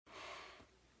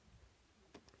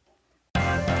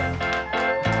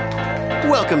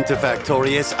Welcome to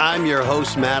Factorious. I'm your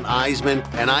host, Matt Eisman,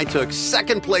 and I took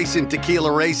second place in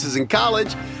tequila races in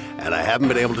college, and I haven't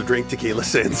been able to drink tequila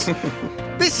since.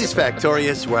 This is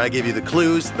Factorious, where I give you the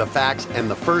clues, the facts, and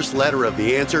the first letter of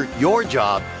the answer. Your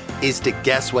job is to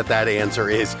guess what that answer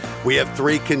is. We have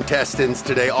 3 contestants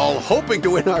today, all hoping to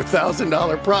win our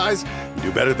 $1,000 prize. You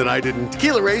do better than I did in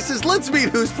tequila races. Let's meet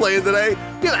who's playing today.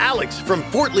 We have Alex from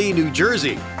Fort Lee, New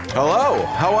Jersey. Hello,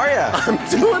 how are ya? I'm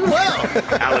doing well.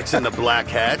 Alex in the black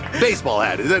hat, baseball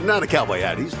hat. Not a cowboy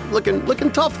hat. He's looking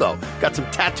tough, though. Got some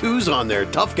tattoos on there.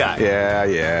 Tough guy.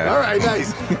 Yeah. All right,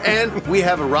 nice. And we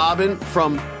have Robin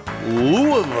from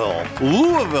Louisville,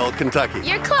 Kentucky.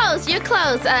 You're close.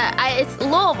 It's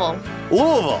Louisville.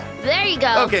 Louisville. There you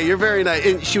go. Okay, you're very nice.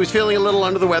 And she was feeling a little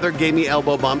under the weather, gave me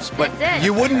elbow bumps, but That's it.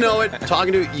 you wouldn't know it.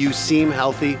 Talking to you seem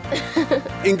healthy,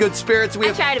 in good spirits.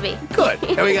 I try to be. Good.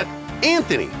 And we got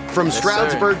Anthony from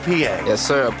Stroudsburg, PA. Yes,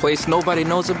 sir. A place nobody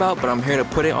knows about, but I'm here to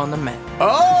put it on the map.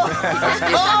 Oh,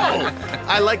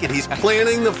 I like it. He's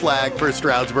planting the flag for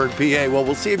Stroudsburg, PA. Well,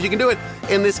 we'll see if you can do it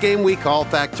in this game we call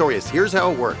Factorious. Here's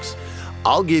how it works.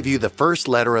 I'll give you the first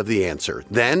letter of the answer.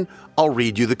 Then I'll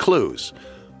read you the clues.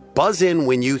 Buzz in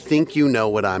when you think you know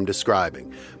what I'm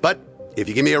describing. But if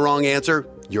you give me a wrong answer,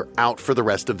 you're out for the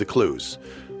rest of the clues.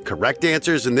 Correct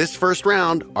answers in this first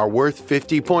round are worth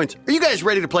 50 points. Are you guys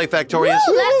ready to play Factorious?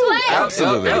 Woo, let's play.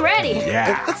 Absolutely. I'm ready.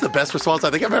 Yeah. That's the best response I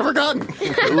think I've ever gotten.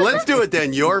 Let's do it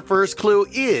then. Your first clue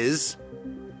is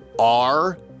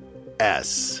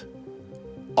RS.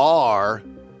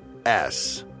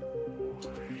 RS.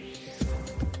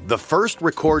 The first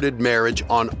recorded marriage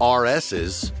on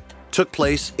RSs took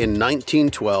place in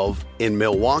 1912 in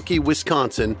Milwaukee,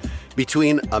 Wisconsin,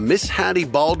 between a Miss Hattie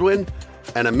Baldwin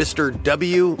and a Mr.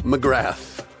 W.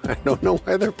 McGrath. I don't know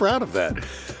why they're proud of that.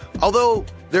 Although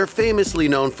they're famously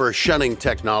known for shunning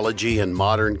technology and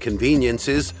modern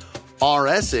conveniences,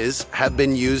 RSs have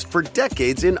been used for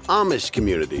decades in Amish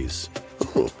communities.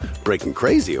 Breaking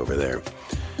crazy over there.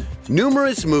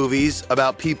 Numerous movies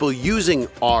about people using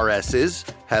RSs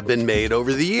have been made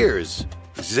over the years.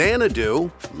 Xanadu,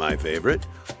 my favorite,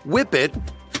 Whip It,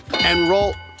 and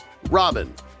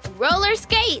Robin. Roller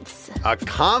skates. A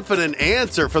confident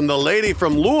answer from the lady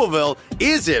from Louisville.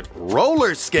 Is it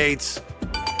roller skates?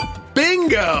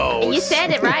 Bingo! You said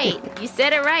it right.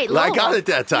 I got it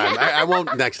that time. I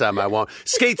won't next time. I won't.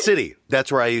 Skate City.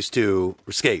 That's where I used to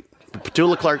skate. The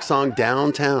Petula Clark song,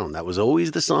 Downtown. That was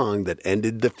always the song that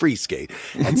ended the free skate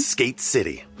at Skate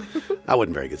City. I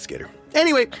wasn't a very good skater.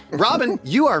 Anyway, Robin,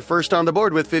 you are first on the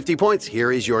board with 50 points.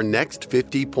 Here is your next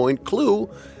 50-point clue.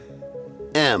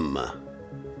 M.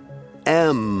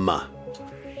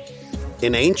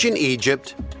 In ancient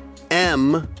Egypt,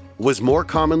 M was more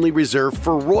commonly reserved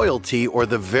for royalty or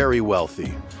the very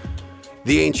wealthy.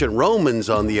 The ancient Romans,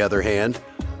 on the other hand,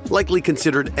 likely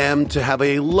considered M to have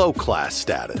a low-class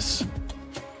status.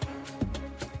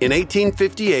 In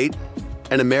 1858,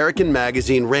 an American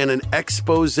magazine ran an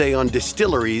expose on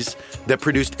distilleries that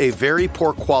produced a very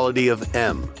poor quality of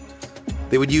M.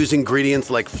 They would use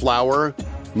ingredients like flour,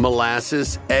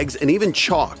 molasses, eggs, and even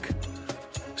chalk.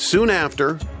 Soon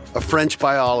after, a French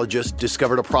biologist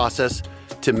discovered a process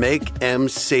to make M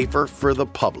safer for the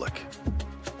public.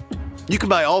 You can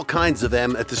buy all kinds of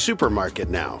M at the supermarket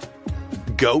now.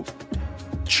 Goat,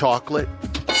 chocolate,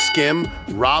 skim,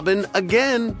 Robin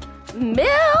again.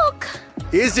 Milk.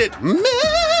 Is it milk?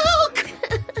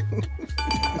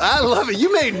 I love it.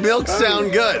 You made milk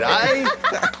sound good.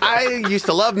 I used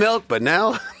to love milk, but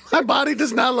now my body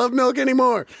does not love milk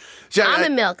anymore.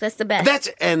 Almond milk. That's the best.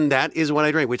 That is what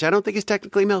I drink, which I don't think is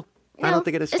technically milk. No, I don't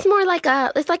think it is. It's more like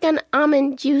an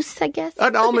almond juice, I guess.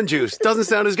 An almond juice. Doesn't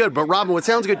sound as good. But Robin, what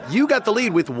sounds good, you got the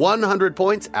lead with 100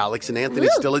 points. Alex and Anthony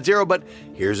still at 0, but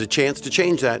here's a chance to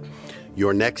change that.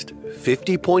 Your next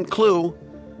 50-point clue,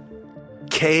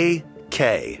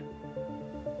 KK.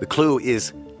 The clue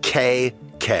is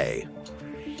KK.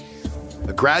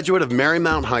 A graduate of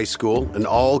Marymount High School, an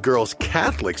all-girls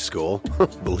Catholic school,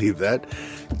 believe that,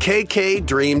 KK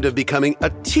dreamed of becoming a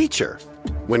teacher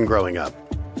when growing up.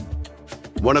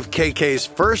 One of KK's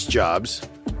first jobs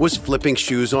was flipping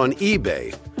shoes on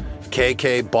eBay.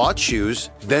 KK bought shoes,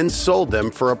 then sold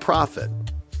them for a profit.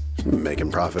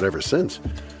 Making profit ever since.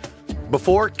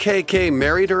 Before KK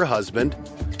married her husband,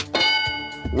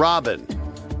 Robin.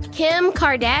 Kim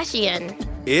Kardashian.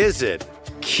 Is it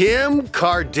Kim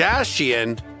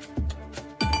Kardashian?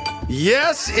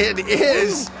 Yes, it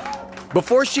is.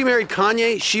 Before she married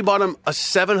Kanye, she bought him a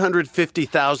 $750,000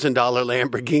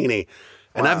 Lamborghini.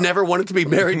 And I've never wanted to be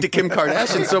married to Kim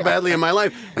Kardashian so badly in my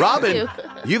life. Robin,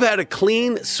 you've had a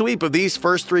clean sweep of these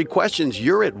first 3 questions.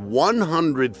 You're at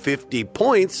 150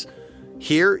 points.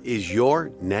 Here is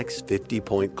your next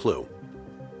 50-point clue.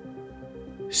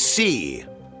 C.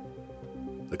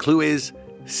 The clue is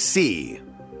C.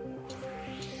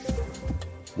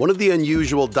 One of the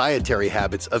unusual dietary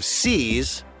habits of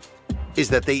C's is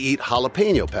that they eat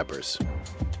jalapeno peppers.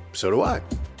 So do I.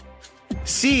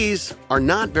 C's are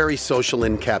not very social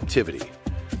in captivity.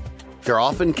 They're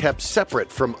often kept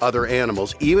separate from other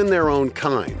animals, even their own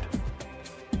kind.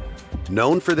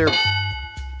 Known for their...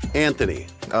 Anthony.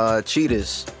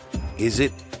 Cheetahs. Is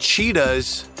it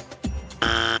cheetahs?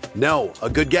 No, a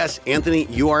good guess. Anthony,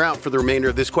 you are out for the remainder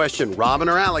of this question. Robin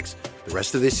or Alex, the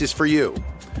rest of this is for you.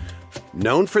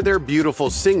 Known for their beautiful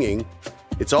singing,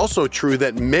 it's also true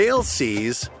that male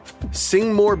C's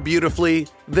sing more beautifully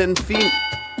than female.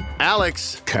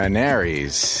 Alex.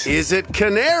 Canaries. Is it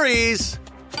canaries?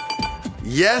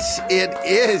 Yes, it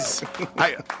is.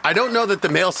 I don't know that the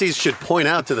male C's should point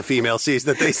out to the female C's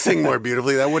that they sing more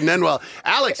beautifully. That wouldn't end well.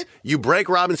 Alex, you break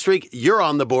Robin's streak. You're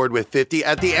on the board with 50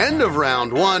 at the end of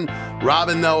round one.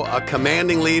 Robin, though, a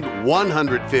commanding lead,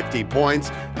 150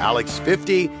 points. Alex,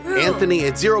 50. Anthony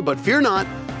at 0. But fear not,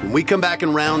 when we come back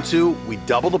in round two, we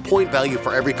double the point value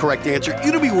for every correct answer.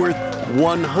 It'll be worth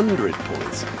 100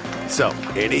 points. So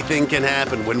anything can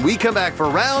happen. When we come back for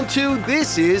round two,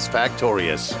 this is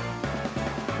Factorious.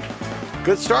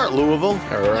 Good start, Louisville.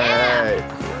 All right.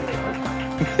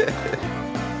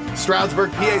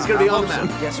 Stroudsburg, PA is going to be on the map.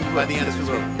 Yes, we will. By the end of the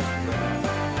season.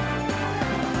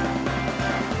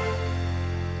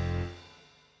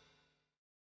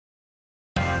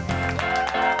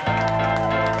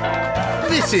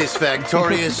 This is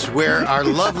Factorious, where our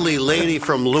lovely lady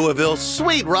from Louisville,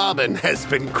 Sweet Robin, has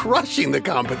been crushing the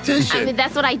competition. I mean,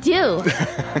 that's what I do.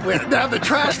 Now the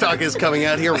trash talk is coming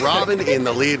out here. Robin in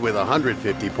the lead with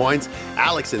 150 points.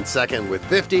 Alex in second with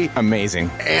 50. Amazing.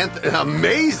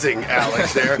 Amazing,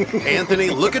 Alex there. Anthony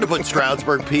looking to put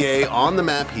Stroudsburg, PA on the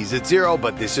map. He's at 0,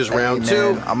 but this is round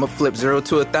two. I'm going to flip 0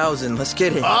 to 1,000. Let's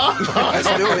get it. Let's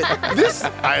do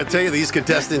it. I'll tell you, these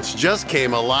contestants just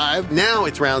came alive. Now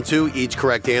it's round two. Each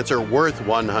correct answer worth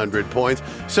 100 points.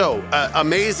 So,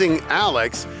 amazing,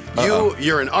 Alex.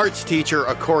 You're an arts teacher,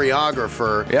 a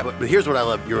choreographer. Yep. But here's what I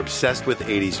love. You're obsessed with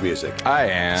 80s music. I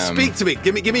am. Speak to me.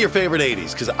 Give me your favorite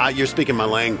 80s, because you're speaking my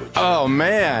language. Oh,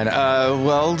 man.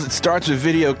 Well, it starts with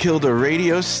Video Killed a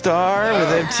Radio Star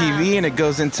with MTV, and it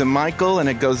goes into Michael, and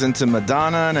it goes into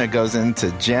Madonna, and it goes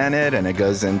into Janet, and it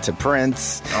goes into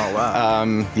Prince. Oh,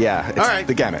 wow. Yeah, it's All right.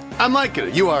 the gamut. I'm liking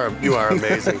it. You are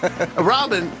amazing.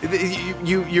 Robin,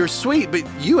 you're sweet, but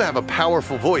you have a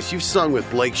powerful voice. You've sung with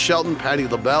Blake Shelton, Patti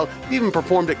LaBelle. You even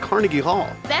performed at Carnegie Hall.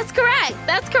 That's correct.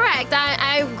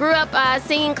 I grew up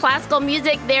singing classical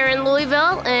music there in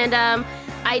Louisville, and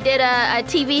I did a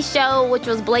TV show, which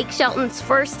was Blake Shelton's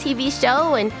first TV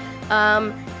show, and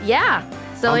yeah.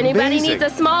 So Amazing. Anybody needs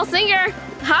a small singer,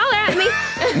 holler at me.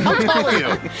 How old are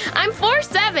you? I'm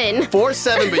 4'7".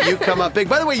 4'7", but you come up big.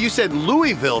 By the way, you said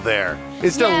Louisville there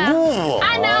instead of Louisville.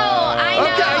 I know.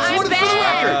 Okay, I just wanted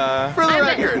for the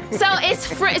record. So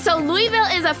so Louisville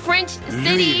is a French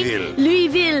city.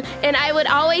 Louisville. And I would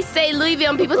always say Louisville,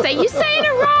 and people say, you saying it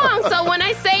wrong. So when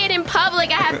I say it in public,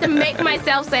 I have to make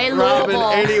myself say Louisville.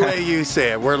 Robin, any way you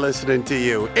say it, we're listening to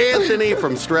you. Anthony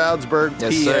from Stroudsburg,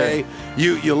 Yes, PA. sir.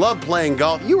 You love playing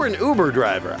golf. You were an Uber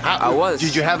driver. I was.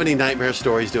 Did you have any nightmare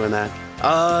stories doing that?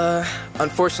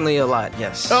 Unfortunately, a lot,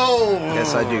 yes. Oh!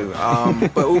 Yes, I do.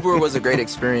 But Uber was a great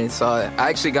experience. I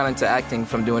actually got into acting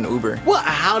from doing Uber. Well,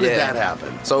 how did Yeah. that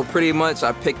happen? So pretty much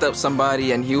I picked up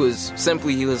somebody and he was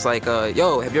like,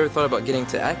 yo, have you ever thought about getting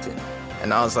into acting?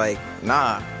 And I was like,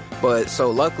 nah. But so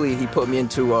luckily he put me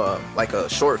into like a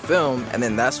short film, and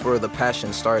then that's where the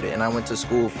passion started. And I went to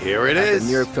school Here it at is. the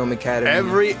New York Film Academy.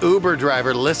 Every Uber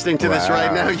driver listening to this Wow.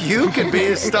 right now, you can be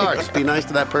a star. Just be nice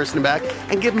to that person in back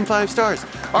and give them 5 stars.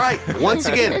 All right, once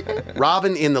again,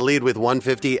 Robin in the lead with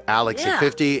 150, Alex at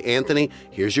 50. Anthony,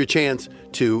 here's your chance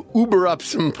to Uber up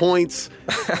some points.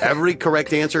 Every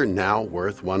correct answer now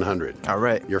worth 100. All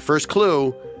right. Your first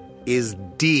clue is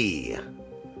D.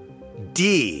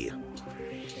 D.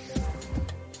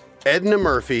 Edna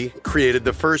Murphy created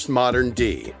the first modern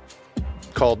D.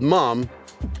 Called Mom,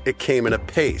 it came in a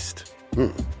paste.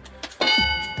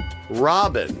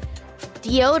 Robin,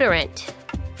 Deodorant.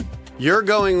 you're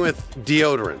going with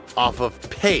deodorant off of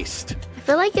paste. I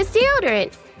feel like it's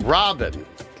deodorant. Robin,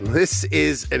 this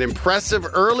is an impressive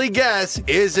early guess.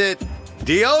 Is it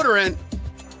deodorant?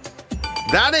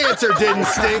 That answer didn't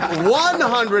stink.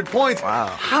 100 points. Wow.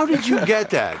 How did you get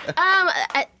that?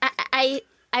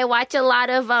 I watch a lot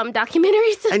of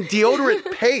documentaries. And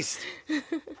deodorant paste.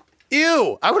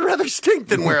 Ew, I would rather stink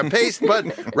than wear a paste.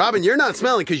 But, Robin, you're not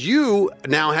smelling because you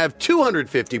now have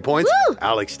 250 points. Woo!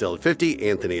 Alex still at 50,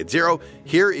 Anthony at 0.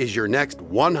 Here is your next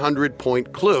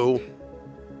 100-point clue.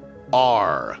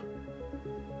 R.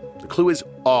 The clue is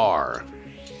R.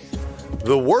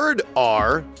 The word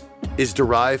R is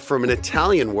derived from an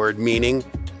Italian word meaning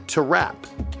to wrap.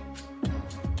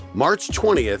 March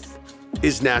 20th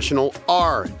is National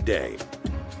R Day.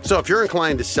 So if you're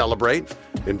inclined to celebrate,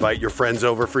 invite your friends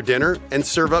over for dinner and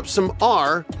serve up some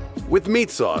R with meat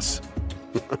sauce.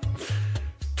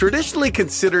 Traditionally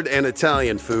considered an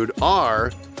Italian food,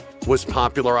 R was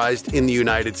popularized in the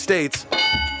United States.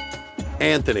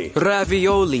 Anthony.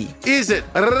 Ravioli. Is it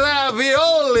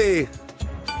ravioli?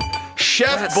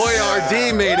 Chef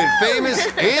Boyardee made it famous.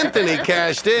 Anthony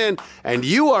cashed in, and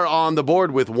you are on the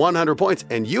board with 100 points,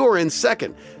 and you are in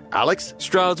second. Alex?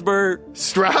 Stroudsburg.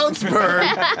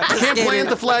 Can't plant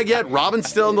the flag yet. Robin's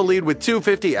still in the lead with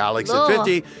 250. Alex at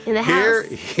 50. In the house.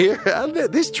 Here,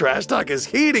 this trash talk is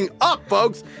heating up,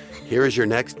 folks. Here is your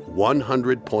next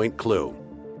 100-point clue.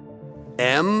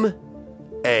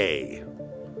 M.A.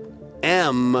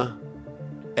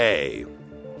 M.A.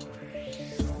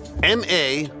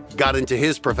 M.A. got into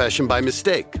his profession by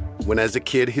mistake when, as a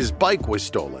kid, his bike was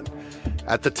stolen.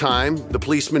 At the time, the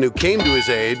policeman who came to his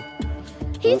aid...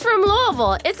 He's from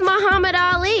Louisville. It's Muhammad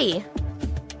Ali.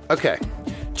 Okay.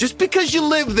 Just because you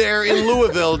live there in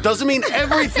Louisville doesn't mean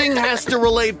everything has to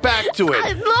relate back to it.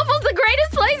 Louisville's the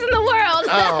greatest place in the world.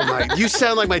 Oh, my. You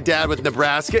sound like my dad with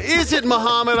Nebraska. Is it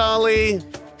Muhammad Ali?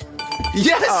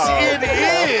 Yes, it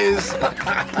is.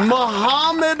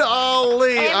 Muhammad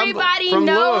Ali. Everybody from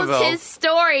knows Louisville. his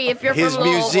story if you're His from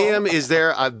Louisville. museum is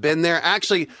there. I've been there.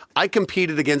 Actually, I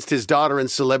competed against his daughter in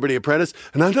Celebrity Apprentice,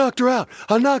 and I knocked her out.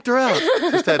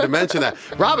 Just had to mention that.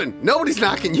 Robin, nobody's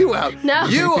knocking you out. No.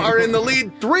 You are in the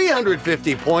lead,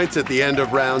 350 points at the end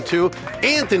of round 2.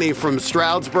 Anthony from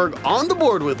Stroudsburg on the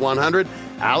board with 100.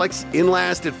 Alex in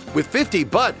last with 50,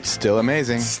 but... Still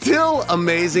amazing. Still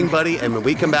amazing, buddy. And when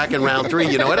we come back in round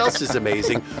 3, you know what else is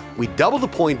amazing? We double the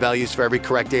point values for every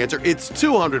correct answer. It's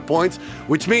 200 points,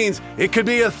 which means it could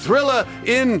be a thriller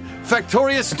in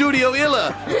Factoria Studio Illa.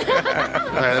 All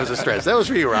right, that was a stretch. That was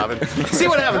for you, Robin. See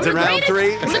what happens in round 3.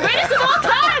 It's the greatest of all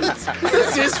time.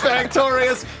 This is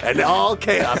Factorious, and all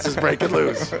chaos is breaking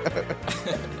loose.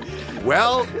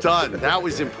 Well done. That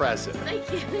was impressive. Thank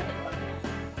you.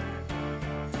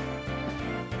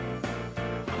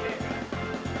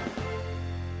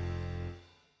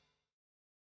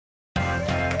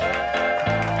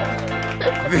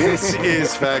 This is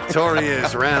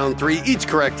Factorious round 3. Each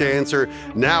correct answer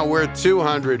now worth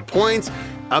 200 points.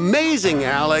 Amazing,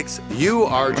 Alex. You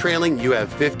are trailing. You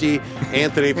have 50.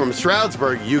 Anthony from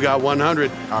Stroudsburg, you got 100.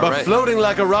 But right. floating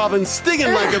like a robin,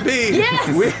 stinging like a bee. Yes.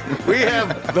 We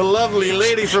have the lovely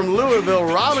lady from Louisville,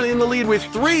 Robin, in the lead with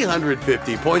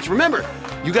 350 points. Remember,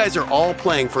 you guys are all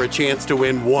playing for a chance to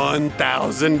win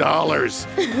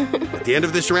 $1,000. At the end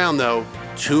of this round, though,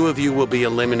 2 of you will be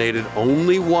eliminated.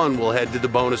 Only 1 will head to the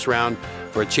bonus round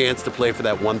for a chance to play for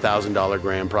that $1,000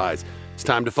 grand prize. It's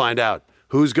time to find out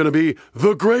who's going to be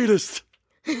the greatest.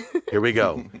 Here we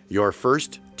go. Your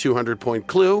first 200-point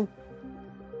clue,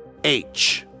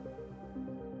 H.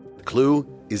 The clue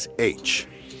is H.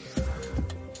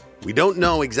 We don't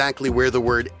know exactly where the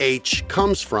word H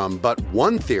comes from, but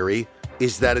one theory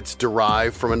is that it's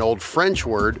derived from an old French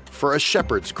word for a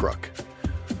shepherd's crook.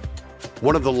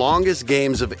 One of the longest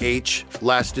games of H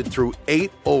lasted through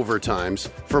 8 overtimes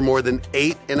for more than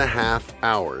 8.5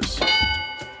 hours.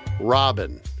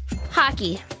 Robin.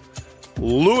 Hockey.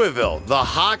 Louisville, the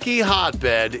hockey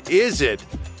hotbed. Is it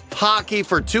hockey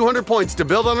for 200 points to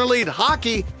build on her lead?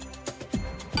 Hockey.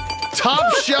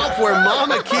 Top shelf where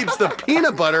Mama keeps the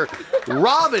peanut butter.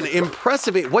 Robin,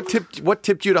 impressive. What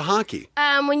tipped you to hockey?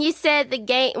 When you said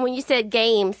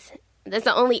games, that's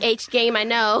the only H game I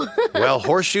know. Well,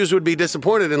 horseshoes would be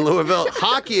disappointed in Louisville.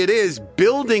 Hockey it is,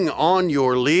 building on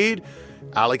your lead.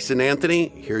 Alex and Anthony,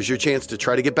 here's your chance to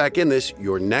try to get back in this.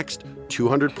 Your next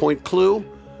 200-point clue,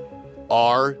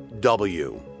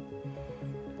 RW.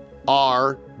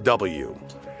 RW.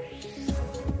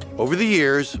 Over the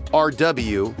years,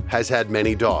 RW has had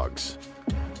many dogs.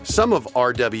 Some of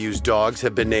RW's dogs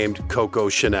have been named Coco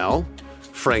Chanel,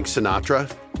 Frank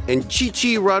Sinatra, and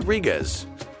Chichi Rodriguez.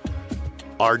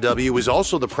 RW is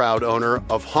also the proud owner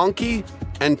of Honky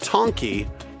and Tonky,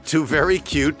 2 very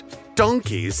cute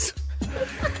donkeys.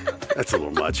 That's a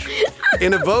little much.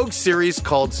 In a Vogue series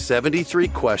called 73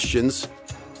 Questions,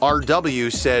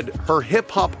 RW said her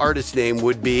hip-hop artist name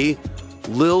would be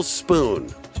Lil Spoon.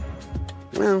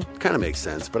 Well, kind of makes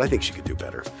sense, but I think she could do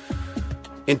better.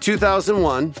 In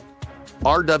 2001,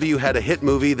 RW had a hit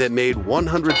movie that made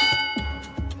 100...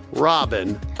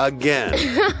 Robin, again.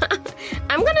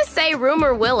 I'm going to say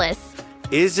Rumor Willis.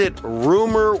 Is it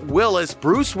Rumor Willis?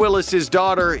 Bruce Willis's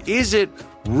daughter. Is it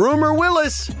Rumor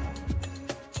Willis?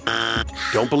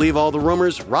 Don't believe all the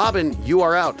rumors. Robin, you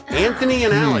are out. Anthony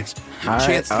and Alex,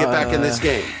 chance to get back in this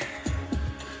game.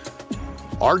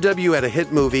 RW had a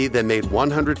hit movie that made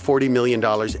 $140 million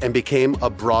and became a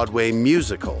Broadway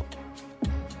musical.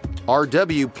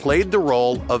 RW played the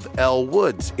role of Elle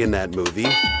Woods in that movie.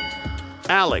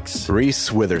 Alex.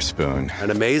 Reese Witherspoon.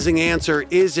 An amazing answer.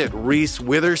 Is it Reese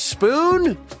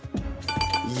Witherspoon?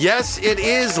 Yes, it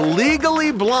is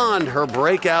Legally Blonde, her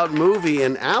breakout movie.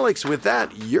 And Alex, with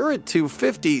that, you're at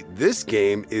 250. This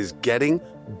game is getting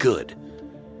good.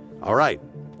 All right,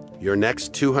 your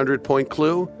next 200-point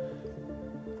clue,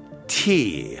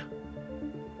 T.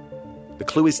 The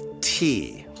clue is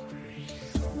T.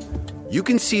 You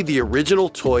can see the original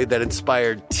toy that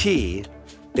inspired T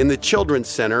in the Children's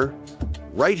Center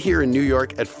right here in New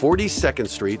York at 42nd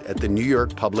Street at the New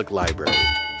York Public Library.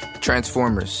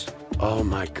 Transformers. Oh,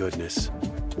 my goodness.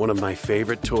 One of my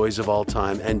favorite toys of all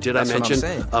time. And did That's I what I'm mention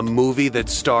saying. a movie that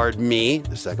starred me?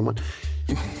 The second one.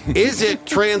 Is it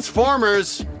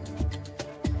Transformers?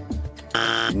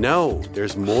 No,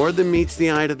 there's more than meets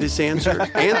the eye to this answer.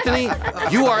 Anthony,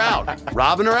 you are out.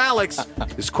 Robin or Alex,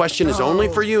 this question is only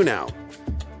for you now.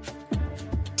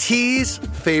 T's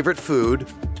favorite food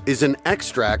is an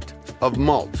extract of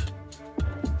malt.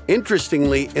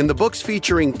 Interestingly, in the books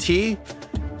featuring T,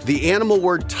 the animal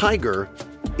word tiger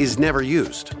is never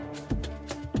used.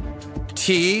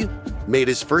 T made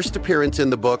his first appearance in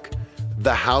the book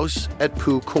The House at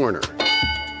Pooh Corner.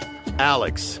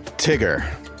 Alex. Tigger.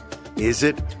 Is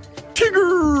it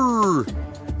Tigger?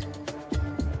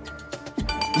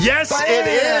 Yes, it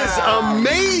is.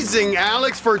 Amazing,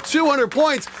 Alex, for 200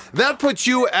 points. That puts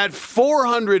you at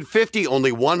 450,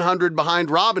 only 100 behind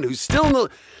Robin, who's still in the...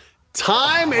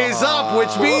 Time is up,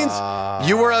 which means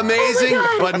you were amazing,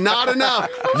 but not enough.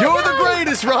 You're the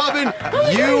greatest, Robin.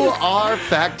 You are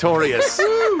factorious.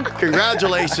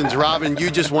 Congratulations, Robin.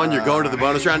 You just won. You're going to the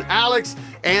bonus round. Alex,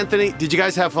 Anthony, did you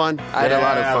guys have fun? I had a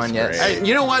lot of fun, yes. Hey,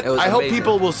 you know what? It was I hope amazing.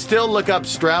 people will still look up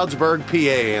Stroudsburg, PA,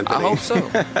 Anthony. I hope so.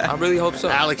 I really hope so.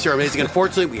 Alex, you're amazing.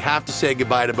 Unfortunately, we have to say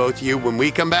goodbye to both of you. When we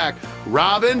come back,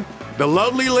 Robin, the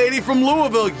lovely lady from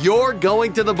Louisville, you're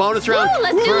going to the bonus round Woo,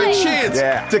 let's for do a it.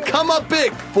 chance to come up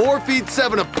big.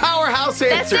 4'7", a powerhouse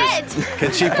answers. That's it.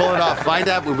 Can she pull it off? Find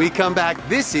out when we come back.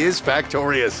 This is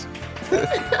Factorious.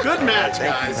 Good match,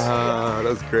 guys. That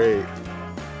was great.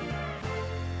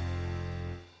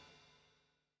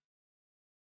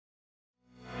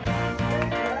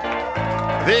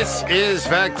 This is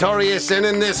Factorious, and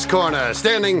in this corner,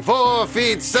 standing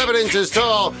 4'7"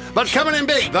 tall, but coming in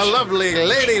big, the lovely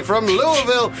lady from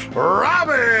Louisville,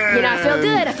 Robin. You know, I feel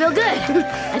good. I feel good.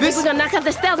 I think we're going to knock out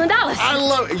this $1,000. I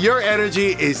love your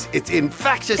energy. It's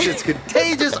infectious. It's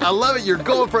contagious. I love it. You're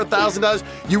going for $1,000.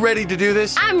 You ready to do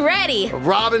this? I'm ready.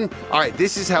 Robin, all right,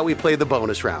 this is how we play the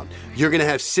bonus round. You're going to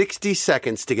have 60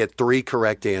 seconds to get 3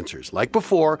 correct answers. Like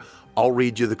before, I'll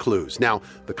read you the clues. Now,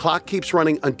 the clock keeps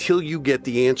running until you get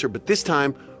the answer, but this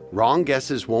time, wrong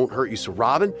guesses won't hurt you. So,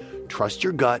 Robin, trust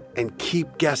your gut and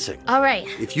keep guessing. All right.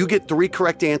 If you get 3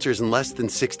 correct answers in less than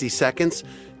 60 seconds,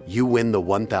 you win the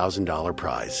 $1,000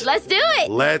 prize. Let's do it.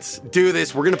 Let's do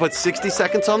this. We're going to put 60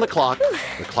 seconds on the clock.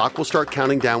 The clock will start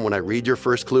counting down when I read your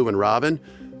first clue. And Robin,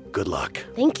 good luck.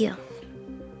 Thank you.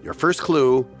 Your first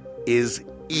clue is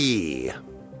E.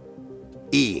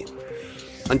 E.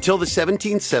 Until the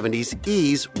 1770s,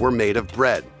 E's were made of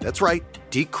bread. That's right,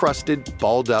 decrusted,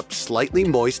 balled up, slightly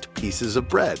moist pieces of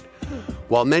bread.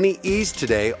 While many E's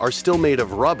today are still made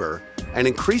of rubber, an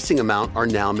increasing amount are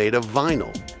now made of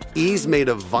vinyl. E's made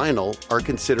of vinyl are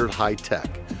considered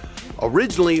high-tech.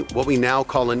 Originally, what we now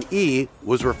call an E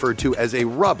was referred to as a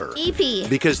rubber. EP.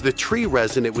 Because the tree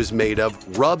resin it was made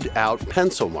of rubbed out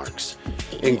pencil marks.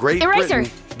 In Great Eraser.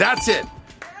 Britain, that's it.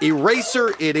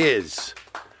 Eraser it is.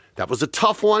 That was a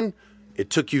tough one. It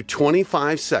took you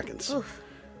 25 seconds. Oof.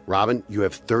 Robin, you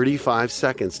have 35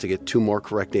 seconds to get 2 more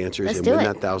correct answers Let's and do win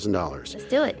it. that $1,000. Let's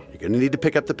do it. You're going to need to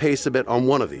pick up the pace a bit on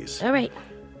one of these. All right.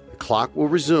 The clock will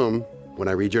resume when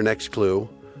I read your next clue,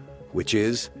 which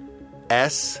is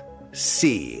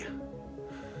SC.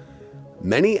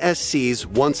 Many SCs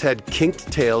once had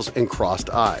kinked tails and crossed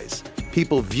eyes.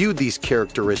 People viewed these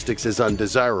characteristics as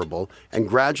undesirable and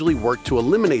gradually worked to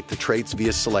eliminate the traits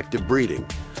via selective breeding.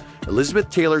 Elizabeth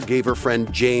Taylor gave her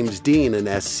friend James Dean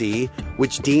an SC,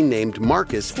 which Dean named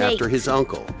Marcus Snake. after his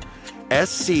uncle.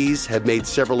 SCs have made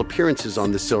several appearances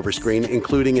on the silver screen,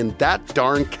 including in That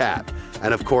Darn Cat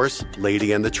and, of course,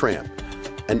 Lady and the Tramp.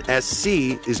 and SC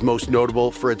is most notable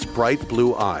for its bright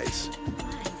blue eyes.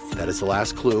 That is the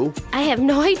last clue. I have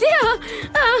no idea.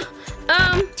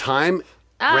 Time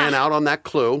ran out on that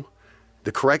clue.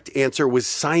 The correct answer was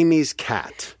Siamese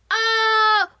cat.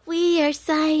 We are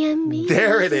Siamese.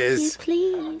 There it is. If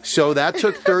you please. So that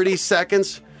took 30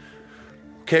 seconds.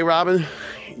 Okay, Robin,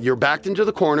 you're backed into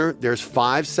the corner. There's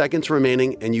 5 seconds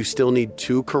remaining, and you still need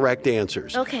 2 correct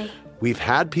answers. Okay. We've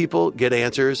had people get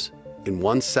answers in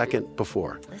 1 second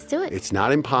before. Let's do it. It's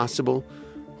not impossible,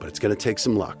 but it's going to take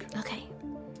some luck. Okay.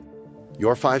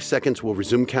 Your 5 seconds will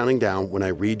resume counting down when I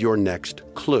read your next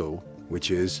clue, which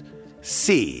is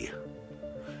C.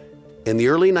 In the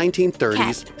early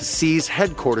 1930s, Cat. C's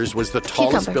headquarters was the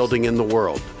tallest Cucumbers. building in the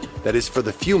world. That is, for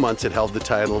the few months it held the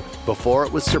title before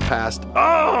it was surpassed.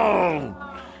 Oh!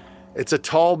 It's a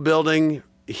tall building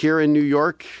here in New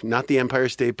York, not the Empire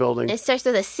State Building. It starts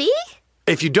with a C?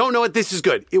 If you don't know it, this is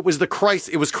good. It was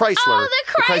Chrysler. Oh,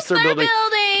 the Chrysler building.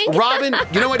 Robin,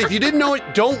 you know what? If you didn't know it,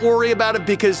 don't worry about it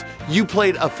because you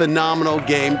played a phenomenal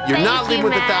game. You're Thank not leaving you,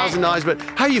 with Matt. $1,000, but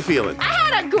how you feeling? I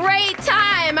had a great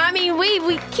time. I mean,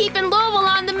 we keeping Louisville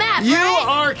on the map, You right?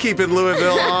 are keeping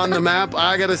Louisville on the map,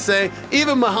 I gotta say.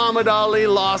 Even Muhammad Ali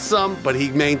lost some, but he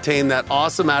maintained that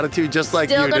awesome attitude just like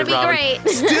Still you gonna did, be Robin. great.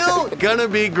 Still gonna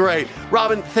be great.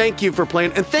 Robin, thank you for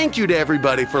playing, and thank you to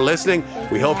everybody for listening.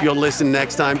 We hope you'll listen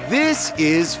next time. This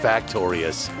is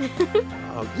Factorious.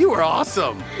 You were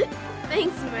awesome.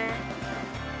 Thanks, Matt.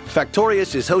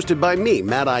 Factorious is hosted by me,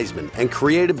 Matt Eisman, and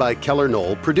created by Keller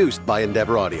Knoll, produced by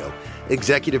Endeavor Audio.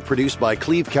 Executive produced by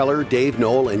Cleve Keller, Dave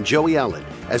Knoll, and Joey Allen,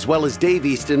 as well as Dave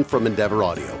Easton from Endeavor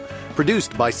Audio.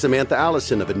 Produced by Samantha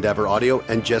Allison of Endeavor Audio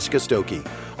and Jessica Stokey.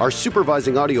 Our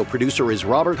supervising audio producer is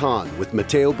Robert Hahn, with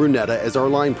Matteo Brunetta as our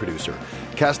line producer.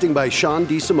 Casting by Sean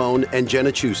DeSimone and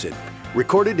Jenna Chusett.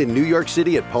 Recorded in New York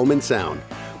City at Pullman Sound.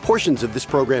 Portions of this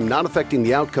program not affecting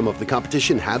the outcome of the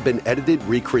competition have been edited,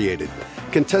 recreated.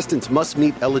 Contestants must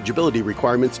meet eligibility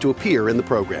requirements to appear in the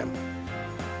program.